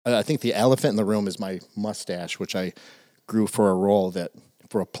I think the elephant in the room is my mustache, which I grew for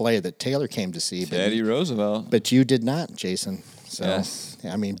a play that Taylor came to see. Teddy Roosevelt. But you did not, Jason. So, yes.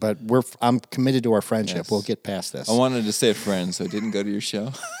 I mean, but I'm committed to our friendship. Yes. We'll get past this. I wanted to stay friends, so I didn't go to your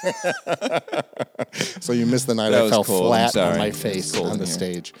show. So you missed the night I fell flat on my face on the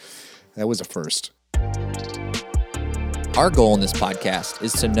stage. That was a first. Our goal in this podcast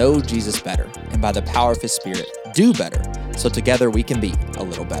is to know Jesus better, and by the power of His Spirit, do better, so together we can be a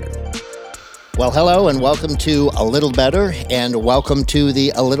little better. Well, hello, and welcome to A Little Better, and welcome to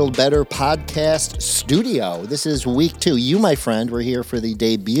the A Little Better podcast studio. This is week 2. You, my friend, were here for the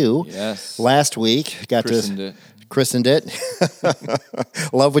debut. Yes. Last week. Christened it.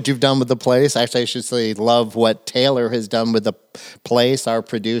 Love what you've done with the place. Actually, I should say love what Taylor has done with the place. Our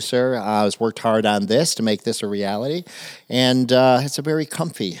producer has worked hard on this to make this a reality. And it's a very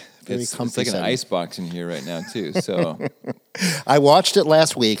comfy It's like an ice box in here right now, too. So I watched it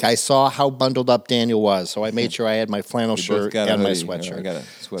last week. I saw how bundled up Daniel was, so I made sure I had my flannel shirt and my sweatshirt. I got a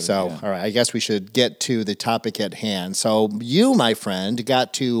sweater. So, yeah. All right, I guess we should get to the topic at hand. So you, my friend,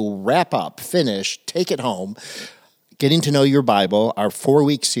 got to wrap up, finish, take it home. Getting to know your Bible. Our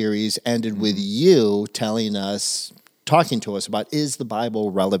 4-week series ended with you talking to us about, is the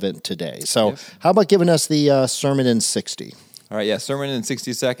Bible relevant today? So How about giving us the sermon in 60? All right, sermon in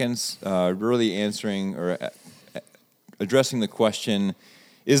 60 seconds, really answering or addressing the question,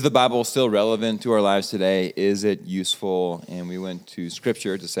 is the Bible still relevant to our lives today? Is it useful? And we went to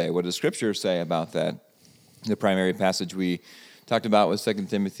Scripture to say, what does Scripture say about that? The primary passage we talked about was 2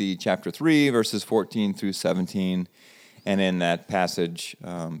 Timothy chapter 3, verses 14 through 17. And in that passage,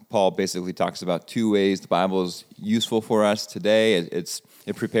 Paul basically talks about 2 ways the Bible is useful for us today.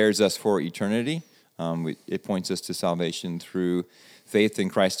 It prepares us for eternity. It points us to salvation through faith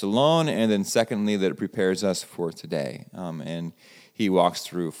in Christ alone, and then secondly, that it prepares us for today. And he walks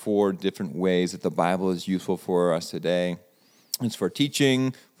through 4 different ways that the Bible is useful for us today. It's for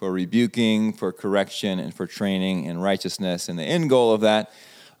teaching, for rebuking, for correction, and for training in righteousness. And the end goal of that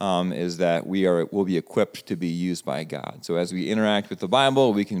is that we'll be equipped to be used by God. So as we interact with the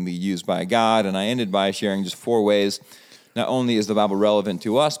Bible, we can be used by God. And I ended by sharing just 4 ways. Not only is the Bible relevant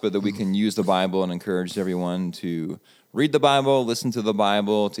to us, but that we can use the Bible and encourage everyone to read the Bible, listen to the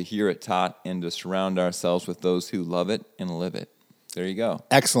Bible, to hear it taught, and to surround ourselves with those who love it and live it. There you go.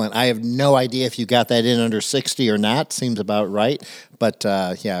 Excellent. I have no idea if you got that in under 60 or not. Seems about right. But,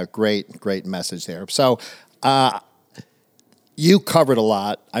 great message there. So, you covered a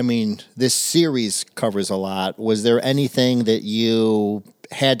lot. I mean, this series covers a lot. Was there anything that you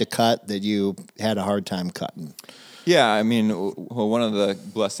had to cut that you had a hard time cutting? Yeah, I mean, one of the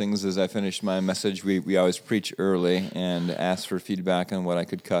blessings is I finished my message. We always preach early and asked for feedback on what I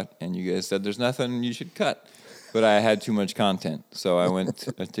could cut. And you guys said, there's nothing you should cut. But I had too much content. So I went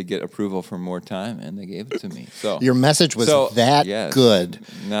to get approval for more time, and they gave it to me. So your message was good.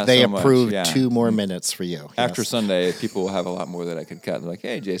 They so approved 2 more minutes for you. After Sunday, people will have a lot more that I could cut. They're like,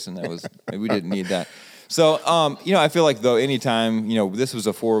 hey, Jason, we didn't need that. So, I feel like, though, anytime, this was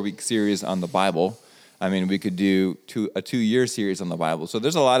a 4-week series on the Bible. I mean, we could do a 2-year series on the Bible. So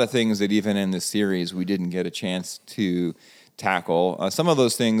there's a lot of things that even in this series we didn't get a chance to tackle. Some of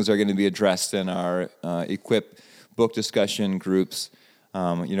those things are going to be addressed in our Equip book discussion groups.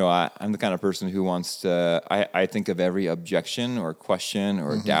 I'm the kind of person who wants to, I think of every objection or question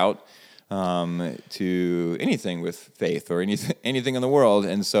or doubt to anything with faith or anything in the world.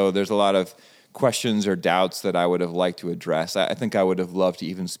 And so there's a lot of questions or doubts that I would have liked to address. I think I would have loved to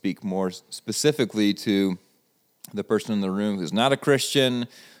even speak more specifically to the person in the room who's not a Christian,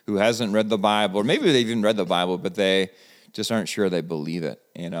 who hasn't read the Bible, or maybe they've even read the Bible, but they just aren't sure they believe it,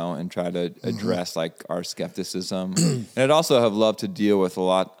 and try to address like our skepticism. And I'd also have loved to deal with a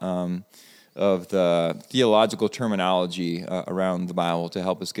lot of the theological terminology around the Bible to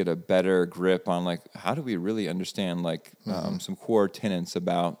help us get a better grip on like how do we really understand like some core tenets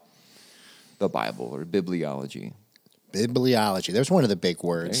about the Bible or bibliology. Bibliology. There's one of the big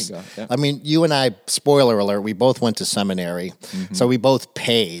words. There you go. Yeah. I mean, you and I, spoiler alert, we both went to seminary, so we both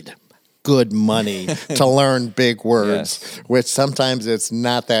paid good money to learn big words, which sometimes it's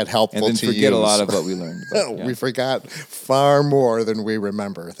not that helpful to use. And then forget a lot of what we learned. But, We forgot far more than we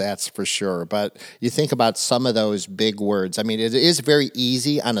remember, that's for sure. But you think about some of those big words. I mean, it is very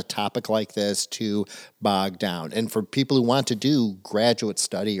easy on a topic like this to bog down. And for people who want to do graduate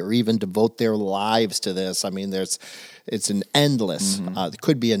study or even devote their lives to this, I mean, there's an endless, it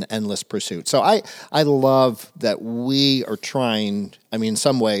could be an endless pursuit. So I love that we are trying. I mean, in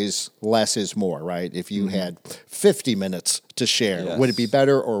some ways, less is more, right? If you had 50 minutes to share, would it be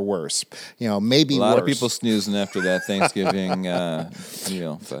better or worse? Maybe a lot worse. of people snoozing after that Thanksgiving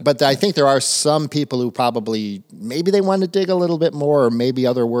meal. But I think there are some people who probably, maybe they want to dig a little bit more, or maybe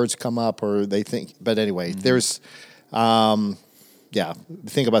other words come up, or they think, but anyway, there's,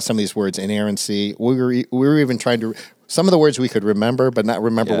 think about some of these words, inerrancy. We were even trying to, some of the words we could remember, but not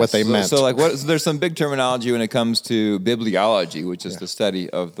remember what they meant. So there's some big terminology when it comes to bibliology, which is the study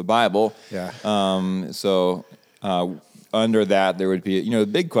of the Bible. Yeah. Under that, there would be, the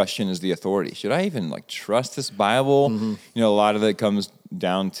big question is the authority. Should I even trust this Bible? A lot of it comes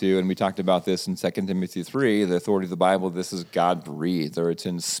down to, and we talked about this in 2 Timothy 3, the authority of the Bible, this is God-breathed, or it's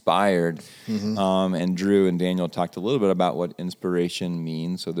inspired. And Drew and Daniel talked a little bit about what inspiration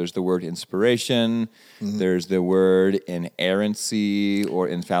means. So there's the word inspiration, there's the word inerrancy or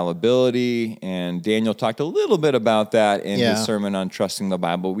infallibility, and Daniel talked a little bit about that in his sermon on trusting the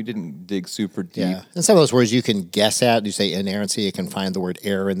Bible. We didn't dig super deep. Yeah. And some of those words you can guess at. You say inerrancy, you can find the word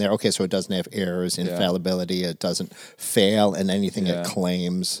error in there. Okay, so it doesn't have errors, infallibility, it doesn't fail in anything it claims.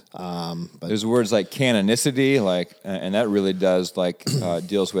 But there's words like canonicity, and that really does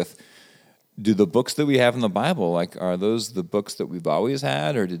deals with, do the books that we have in the Bible, are those the books that we've always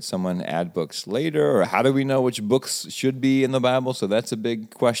had, or did someone add books later, or how do we know which books should be in the Bible? So that's a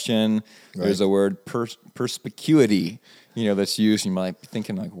big question. Right. There's a word perspicuity, that's used. You might be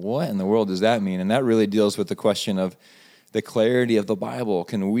thinking what in the world does that mean? And that really deals with the question of the clarity of the Bible.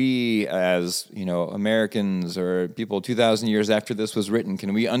 Can we, as Americans or people 2,000 years after this was written,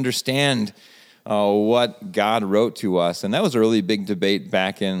 can we understand what God wrote to us? And that was a really big debate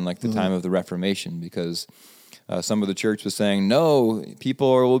back in the time of the Reformation, because some of the church was saying, no,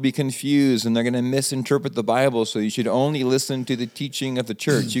 people will be confused and they're going to misinterpret the Bible, so you should only listen to the teaching of the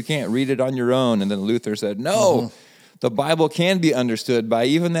church. You can't read it on your own. And then Luther said, no, the Bible can be understood by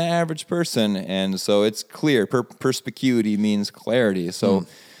even the average person. And so it's clear. Perspicuity means clarity. So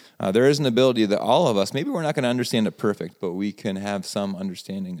there is an ability that all of us, maybe we're not going to understand it perfect, but we can have some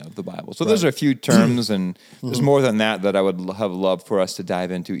understanding of the Bible. So those are a few terms, and there's more than that I would have loved for us to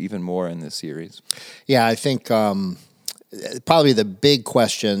dive into even more in this series. Yeah, I think probably the big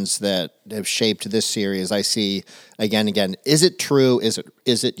questions that have shaped this series, I see again, is it true? Is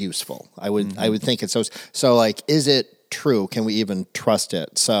it useful? I would think it's so is it true? Can we even trust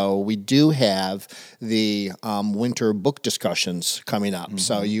it? So we do have the winter book discussions coming up.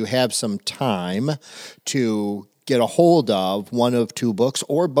 So you have some time to get a hold of one of two books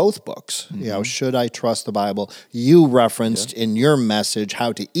or both books. Should I trust the Bible? You referenced in your message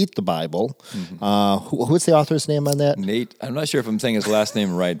how to eat the Bible. What's the author's name on that? Nate. I'm not sure if I'm saying his last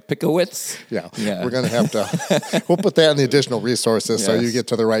name right. Pickowitz? Yeah. We're going to have to, we'll put that in the additional resources so you get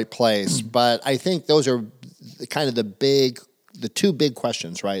to the right place. But I think those are kind of the two big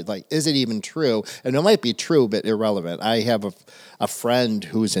questions, right? Is it even true? And it might be true, but irrelevant. I have a friend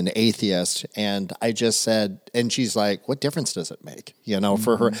who's an atheist, and I just said, and she's like, what difference does it make?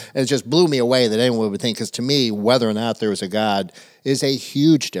 For her. And it just blew me away that anyone would think, because to me, whether or not there is a God is a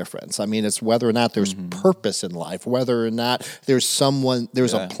huge difference. I mean, it's whether or not there's purpose in life, whether or not there's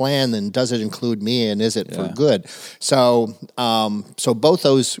a plan, and does it include me, and is it for good? So both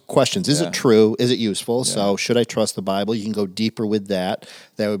those questions, is it true? Is it useful? Yeah. So should I trust the Bible? You can go deeper with that.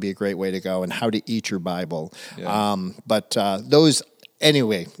 That would be a great way to go, and how to eat your Bible. Yeah. But those,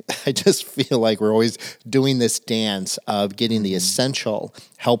 anyway, I just feel like we're always doing this dance of getting the essential,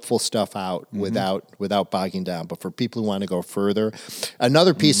 helpful stuff out without bogging down. But for people who want to go further,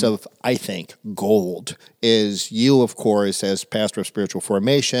 another piece of, I think, gold is you, of course, as pastor of spiritual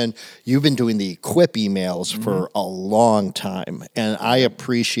formation, you've been doing the Equip emails for a long time. And I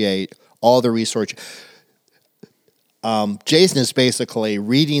appreciate all the research. Jason is basically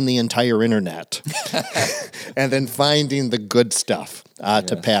reading the entire internet and then finding the good stuff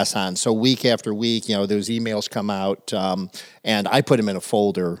to pass on. So week after week, those emails come out, and I put them in a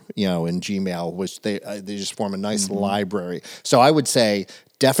folder, in Gmail, which they just form a nice library. So I would say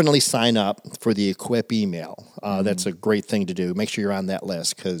definitely sign up for the Equip email. That's a great thing to do. Make sure you're on that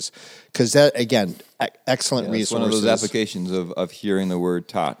list because that, again, excellent resources. It's one of those applications of hearing the word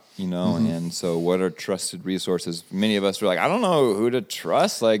taught, and so what are trusted resources? Many of us are like, I don't know who to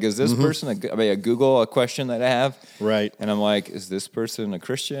trust. Is this person, I Google a question that I have. Right. And I'm like, is this person a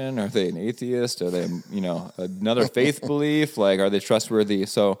Christian? Are they an atheist? Are they, another faith belief? Are they trustworthy?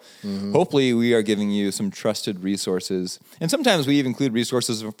 So hopefully we are giving you some trusted resources. And sometimes we even include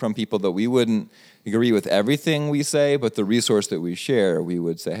resources from people that we wouldn't agree with everything we say, but the resource that we share, we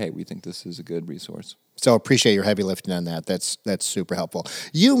would say, hey, we think this is a good resource. So appreciate your heavy lifting on that. That's super helpful.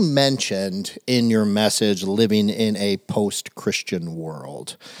 You mentioned in your message living in a post-Christian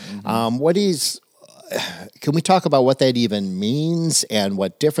world. Can we talk about what that even means and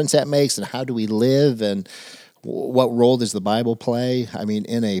what difference that makes and how do we live and what role does the Bible play? I mean,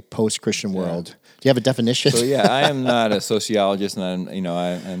 in a post-Christian world. Do you have a definition? So I am not a sociologist, and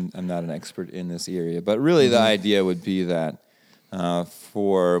I'm not an expert in this area. But really, the idea would be that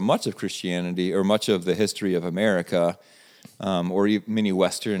for much of Christianity or much of the history of America, or many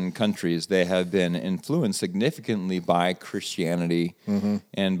Western countries, they have been influenced significantly by Christianity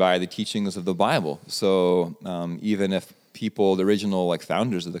and by the teachings of the Bible. So even if people, the original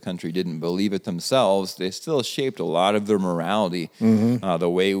founders of the country, didn't believe it themselves, they still shaped a lot of their morality, the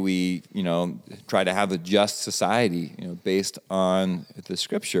way we, try to have a just society, based on the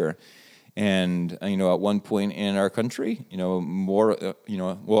Scripture. And at one point in our country,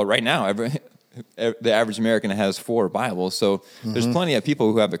 right now, the average American has 4 Bibles, so there's plenty of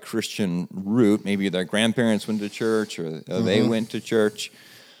people who have a Christian root. Maybe their grandparents went to church, or they went to church.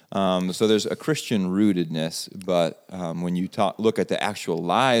 So there's a Christian rootedness, but when you look at the actual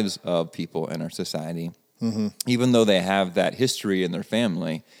lives of people in our society, even though they have that history in their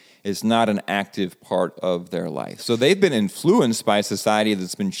family, it's not an active part of their life. So they've been influenced by a society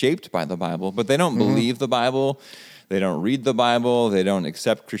that's been shaped by the Bible, but they don't believe the Bible, they don't read the Bible, they don't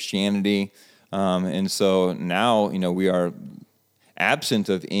accept Christianity, and so now we are absent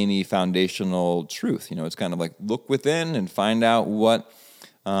of any foundational truth. It's kind of like look within and find out what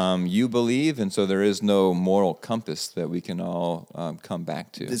you believe, and so there is no moral compass that we can all come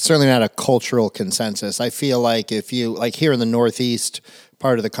back to. It's certainly not a cultural consensus. I feel like if you, like here in the Northeast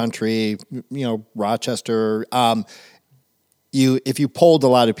part of the country, Rochester, if you polled a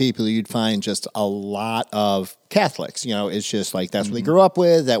lot of people, you'd find just a lot of Catholics. It's just like that's what they grew up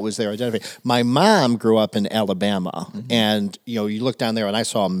with. That was their identity. My mom grew up in Alabama, and you look down there, and I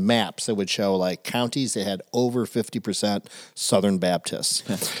saw maps that would show counties that had over 50% Southern Baptists.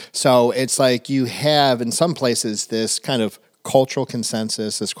 So it's like you have in some places this kind of cultural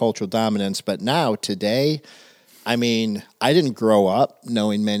consensus, this cultural dominance. But now today, I mean, I didn't grow up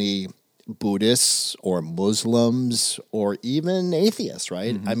knowing many Buddhists or Muslims or even atheists,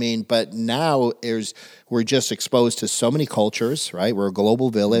 right? I mean, but now we're just exposed to so many cultures, right? We're a global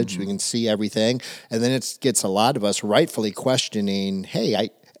village. We can see everything. And then it gets a lot of us rightfully questioning, hey,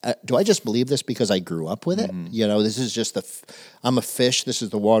 do I just believe this because I grew up with it? This is just I'm a fish. This is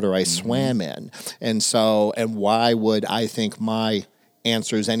the water I swam in. And why would I think my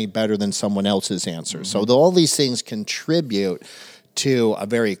answer is any better than someone else's answer? So all these things contribute to a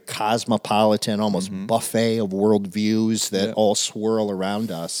very cosmopolitan, almost buffet of worldviews that all swirl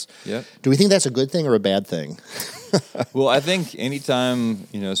around us. Do we think that's a good thing or a bad thing? Well, I think anytime,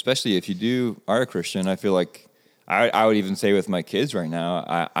 especially if you are a Christian, I feel like I would even say with my kids right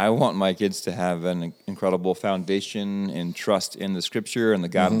now, I want my kids to have an incredible foundation and trust in the Scripture and the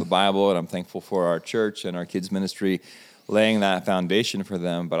God of the Bible, and I'm thankful for our church and our kids' ministry laying that foundation for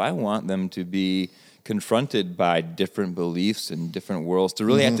them, but I want them to be confronted by different beliefs and different worlds, to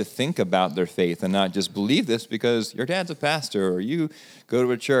really have to think about their faith and not just believe this because your dad's a pastor or you go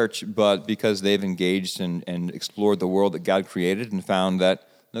to a church, but because they've engaged and explored the world that God created and found that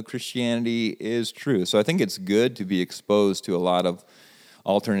Christianity is true. So I think it's good to be exposed to a lot of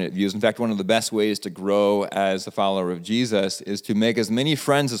alternate views. In fact, one of the best ways to grow as a follower of Jesus is to make as many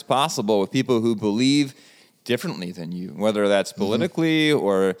friends as possible with people who believe differently than you, whether that's politically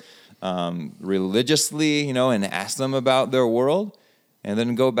or religiously, and ask them about their world, and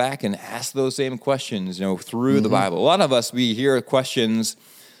then go back and ask those same questions, through the Bible. A lot of us, we hear questions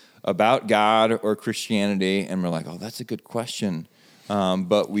about God or Christianity, and we're like, oh, that's a good question.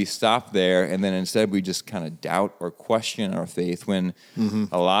 But we stop there, and then instead we just kind of doubt or question our faith when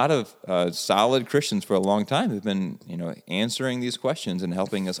a lot of solid Christians for a long time have been, answering these questions and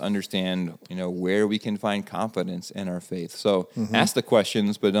helping us understand, where we can find confidence in our faith. So ask the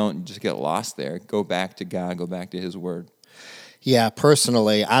questions, but don't just get lost there. Go back to God, go back to His Word. Yeah,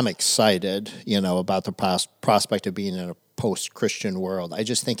 personally, I'm excited, about the prospect of being in a post-Christian world. I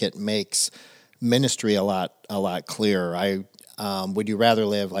just think it makes ministry a lot clearer. Would you rather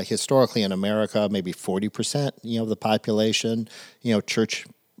live historically in America, maybe 40%, of the population, church,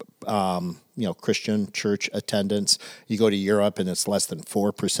 Christian church attendance? You go to Europe and it's less than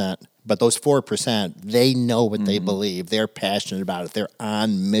 4%. But those 4%, they know what they believe. They're passionate about it. They're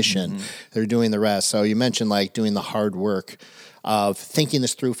on mission. They're doing the rest. So you mentioned doing the hard work of thinking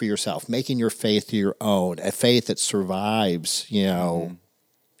this through for yourself, making your faith your own, a faith that survives,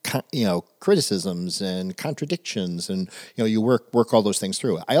 criticisms and contradictions, and you work all those things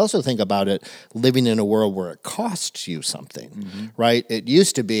through. I also think about it living in a world where it costs you something, right? It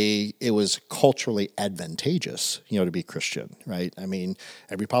used to be it was culturally advantageous, to be Christian, right? I mean,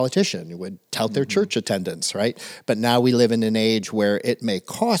 every politician would tout their church attendance, right? But now we live in an age where it may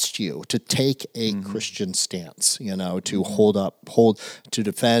cost you to take a Christian stance, to to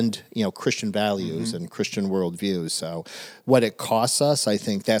defend, Christian values and Christian worldviews. So what it costs us, I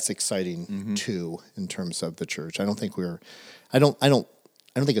think that's exciting too, in terms of the church. I don't think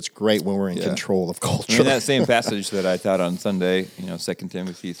it's great when we're in control of culture. I mean, that same passage that I taught on Sunday, 2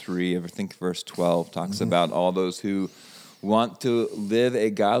 Timothy 3, I think verse 12 talks about all those who want to live a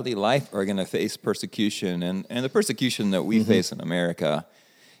godly life are going to face persecution. And the persecution that we face in America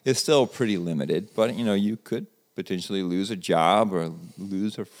is still pretty limited. But, you could potentially lose a job or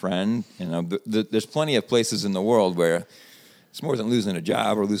lose a friend. There's plenty of places in the world where it's more than losing a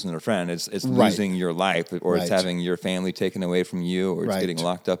job or losing a friend. It's losing your life, or it's having your family taken away from you, or it's getting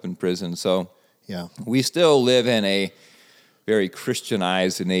locked up in prison. So we still live in a very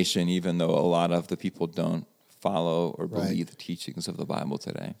Christianized nation, even though a lot of the people don't follow or believe the teachings of the Bible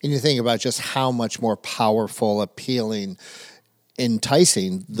today. And you think about just how much more powerful, appealing,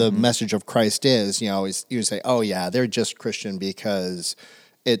 enticing the message of Christ is. You say, oh yeah, they're just Christian because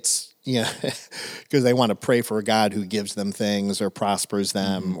it's, because they want to pray for a God who gives them things or prospers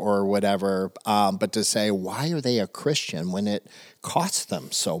them or whatever. But to say, why are they a Christian when it costs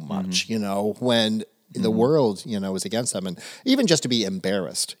them so much, when the world, is against them? And even just to be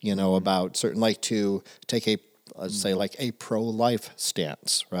embarrassed, about certain, like to take say like a pro-life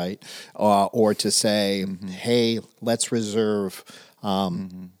stance, right? Or to say, hey, let's reserve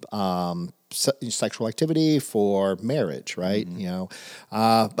sexual activity for marriage, right?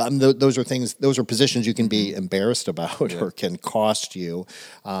 But those are things, those are positions you can be embarrassed about or can cost you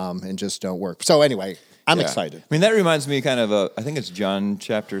and just don't work. So anyway, I'm excited. I mean, that reminds me kind of I think it's John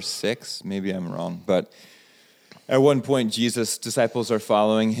chapter 6, maybe I'm wrong, but at one point, Jesus' disciples are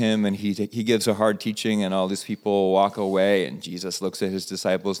following him, and he gives a hard teaching, and all these people walk away, and Jesus looks at his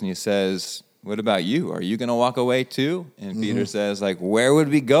disciples, and he says, what about you? Are you going to walk away too? And Peter says, where would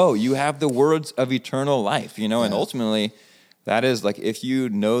we go? You have the words of eternal life, and ultimately, that is if you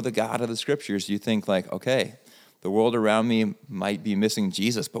know the God of the Scriptures, you think okay, the world around me might be missing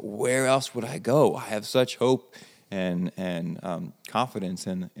Jesus, but where else would I go? I have such hope and confidence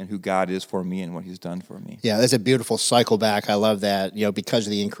in who God is for me and what he's done for me. Yeah, that's a beautiful cycle back. I love that, because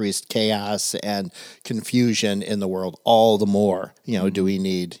of the increased chaos and confusion in the world, all the more, do we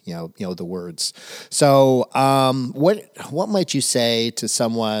need, the words. So what might you say to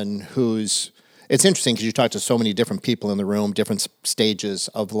someone who's, it's interesting because you talk to so many different people in the room, different stages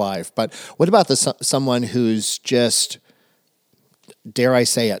of life, but what about someone who's just, dare I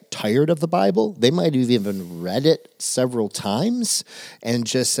say it, tired of the Bible? They might have even read it several times and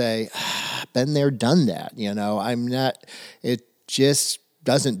just say, been there, done that. It just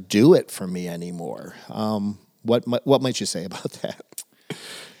doesn't do it for me anymore. What might you say about that?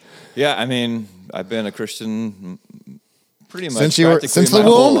 Yeah, I mean, I've been a Christian pretty much since the womb.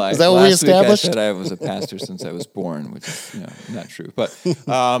 Whole life. Is that what we established? Week I said I was a pastor since I was born, which is not true. But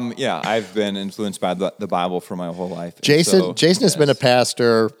I've been influenced by the Bible for my whole life. Jason has been a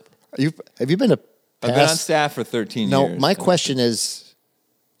pastor. Have you been a pastor? I've been on staff for 13 years. No, my question is,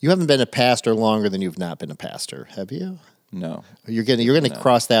 you haven't been a pastor longer than you've not been a pastor, have you? No. You're going to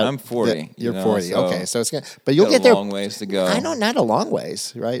cross that. I'm 40. You're 40. Okay, so it's but you'll get there. A long ways to go. I know, not a long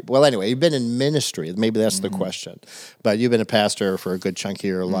ways, right? Well, anyway, you've been in ministry. Maybe that's the question. But you've been a pastor for a good chunk of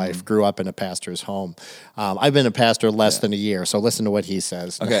your life. Grew up in a pastor's home. I've been a pastor less than a year. So listen to what he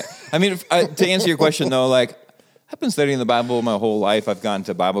says. Okay. I mean, to answer your question though, I've been studying the Bible my whole life. I've gone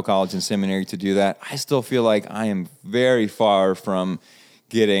to Bible college and seminary to do that. I still feel like I am very far from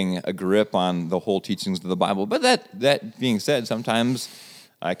getting a grip on the whole teachings of the Bible. But that being said, sometimes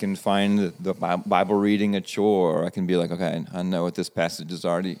I can find the Bible reading a chore. I can be like, okay, I know what this passage is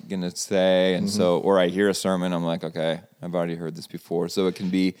already going to say. And so, or I hear a sermon, I'm like, okay, I've already heard this before. So it can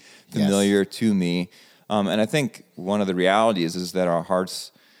be familiar to me. And I think one of the realities is that our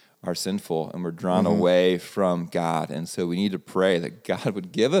hearts are sinful and we're drawn away from God. And so we need to pray that God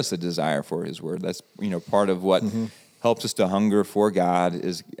would give us a desire for his word. That's, part of what helps us to hunger for God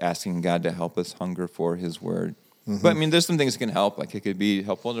is asking God to help us hunger for his word. But I mean, there's some things that can help. It could be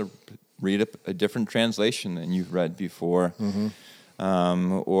helpful to read a different translation than you've read before.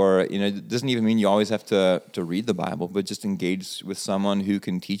 Or, it doesn't even mean you always have to read the Bible, but just engage with someone who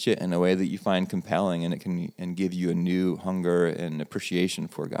can teach it in a way that you find compelling, and it can give you a new hunger and appreciation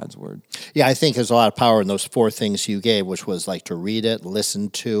for God's Word. Yeah, I think there's a lot of power in those 4 things you gave, which was like to read it, listen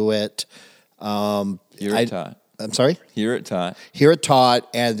to it. Hear it taught. I'm sorry? Hear it taught. Hear it taught,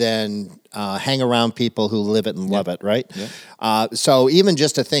 and then hang around people who live it and love it, right? Yep. So even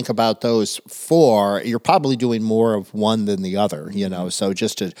just to think about those 4, you're probably doing more of one than the other, so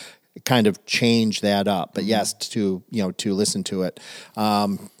just to kind of change that up. But yes, to listen to it.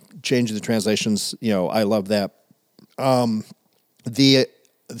 Change the translations, I love that. The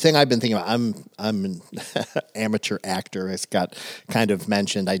thing I've been thinking about, I'm an amateur actor, as got kind of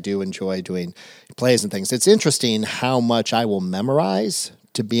mentioned. I do enjoy doing plays and things. It's interesting how much I will memorize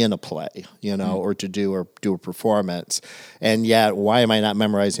to be in a play, or to do a performance. And yet, why am I not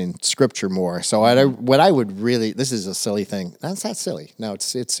memorizing scripture more? So what I would really, this is a silly thing. That's not silly. No,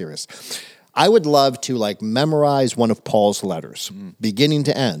 it's serious. I would love to memorize one of Paul's letters, beginning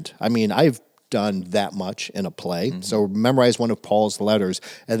to end. I mean, I've done that much in a play. So memorize one of Paul's letters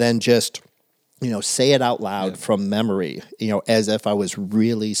and then just, say it out loud from memory, as if I was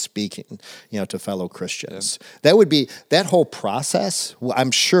really speaking, to fellow Christians. That whole process,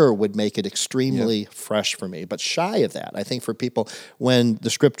 I'm sure, would make it extremely fresh for me. But shy of that, I think for people, when the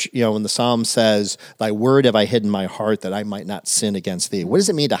scripture, when the Psalm says, "Thy word have I hid in my heart that I might not sin against thee." What does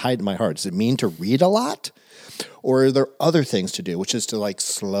it mean to hide in my heart? Does it mean to read a lot? Or are there other things to do, which is to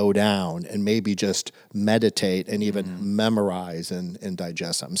slow down and maybe just meditate and even memorize and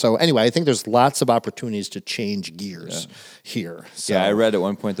digest them? So anyway, I think there's lots of opportunities to change gears here. So, I read at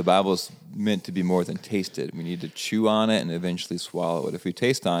one point the Bible's meant to be more than tasted. We need to chew on it and eventually swallow it. If we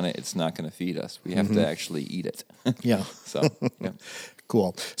taste on it, it's not going to feed us. We have to actually eat it. So,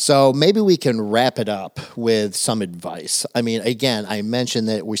 Cool. So maybe we can wrap it up with some advice. I mean, again, I mentioned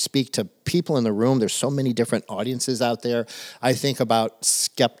that we speak to people in the room. There's so many different audiences out there. I think about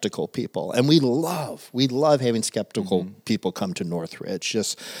skeptical people, and we love having skeptical people come to Northridge.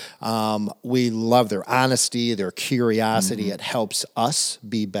 Just we love their honesty, their curiosity. It helps us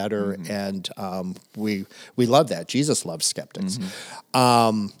be better, and we love that. Jesus loves skeptics.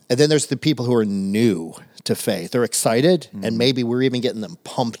 And then there's the people who are new to faith. They're excited, and maybe we're even getting them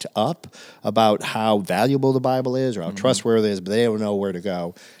pumped up about how valuable the Bible is or how trustworthy it is, but they don't know where to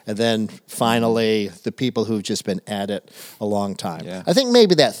go. And then finally, the people who've just been at it a long time. Yeah. I think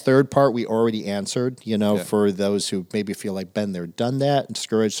maybe that third part we already answered, for those who maybe feel like, Ben, they're done that and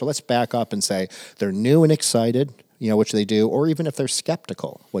discouraged. So let's back up and say they're new and excited, what should they do? Or even if they're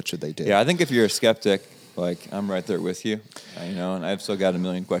skeptical, what should they do? Yeah, I think if you're a skeptic, I'm right there with you, and I've still got a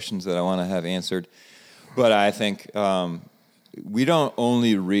million questions that I want to have answered. But I think we shouldn't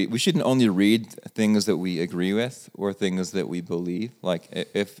only read things that we agree with or things that we believe.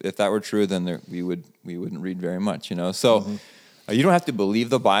 If that were true, then we wouldn't read very much, So you don't have to believe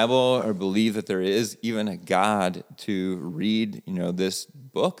the Bible or believe that there is even a God to read, this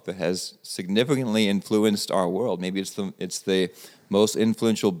book that has significantly influenced our world. Maybe it's the most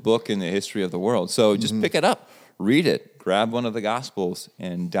influential book in the history of the world. So just pick it up, read it, grab one of the Gospels,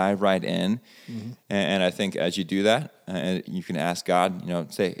 and dive right in. And I think as you do that, you can ask God,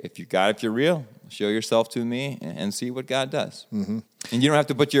 say, if you're real, show yourself to me and see what God does. And you don't have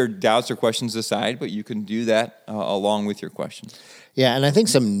to put your doubts or questions aside, but you can do that along with your questions. Yeah, and I think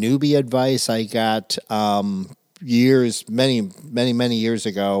some newbie advice I got many years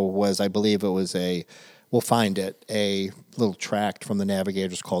ago was, I believe it was we'll find it, a little tract from the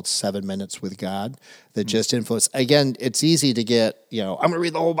Navigators called 7 Minutes with God that just influenced. Again, it's easy to get, I'm going to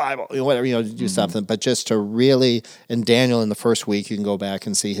read the whole Bible, whatever, do something. But just to really, and Daniel in the first week, you can go back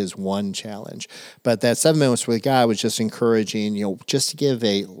and see his one challenge. But that 7 Minutes with God was just encouraging, just give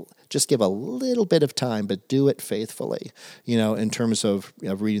a little bit of time, but do it faithfully, in terms of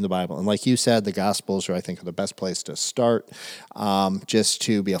reading the Bible. And like you said, the Gospels are, I think, the best place to start, just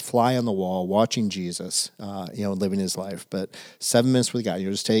to be a fly on the wall, watching Jesus, living his life. But 7 minutes with God,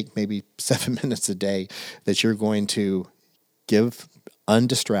 just take maybe 7 minutes a day that you're going to give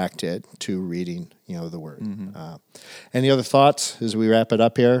undistracted to reading, the Word. Any other thoughts as we wrap it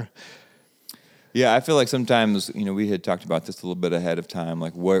up here? Yeah, I feel like sometimes, we had talked about this a little bit ahead of time,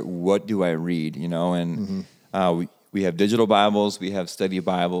 like what do I read, and we have digital Bibles, we have study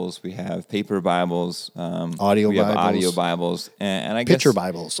Bibles, we have paper Bibles, audio Bibles, and I guess picture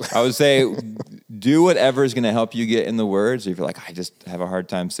Bibles. I would say do whatever is going to help you get in the Word. So if you're like, I just have a hard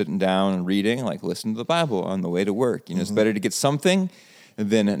time sitting down and reading, listen to the Bible on the way to work. It's better to get something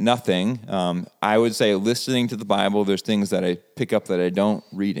than nothing. I would say listening to the Bible, there's things that I pick up that I don't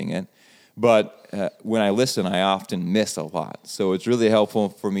reading it. But when I listen, I often miss a lot. So it's really helpful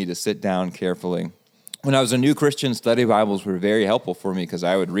for me to sit down carefully. When I was a new Christian, study Bibles were very helpful for me because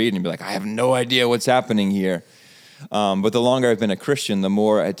I would read and be like, I have no idea what's happening here. But the longer I've been a Christian, the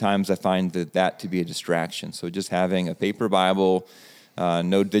more at times I find that to be a distraction. So just having a paper Bible,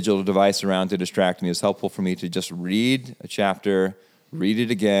 no digital device around to distract me is helpful for me to just read a chapter, read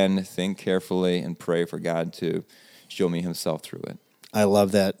it again, think carefully, and pray for God to show me himself through it. I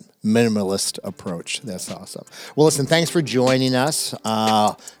love that minimalist approach. That's awesome. Well, listen, thanks for joining us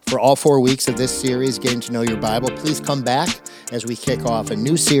for all 4 weeks of this series, Getting to Know Your Bible. Please come back as we kick off a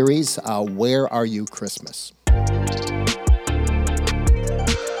new series, Where Are You Christmas?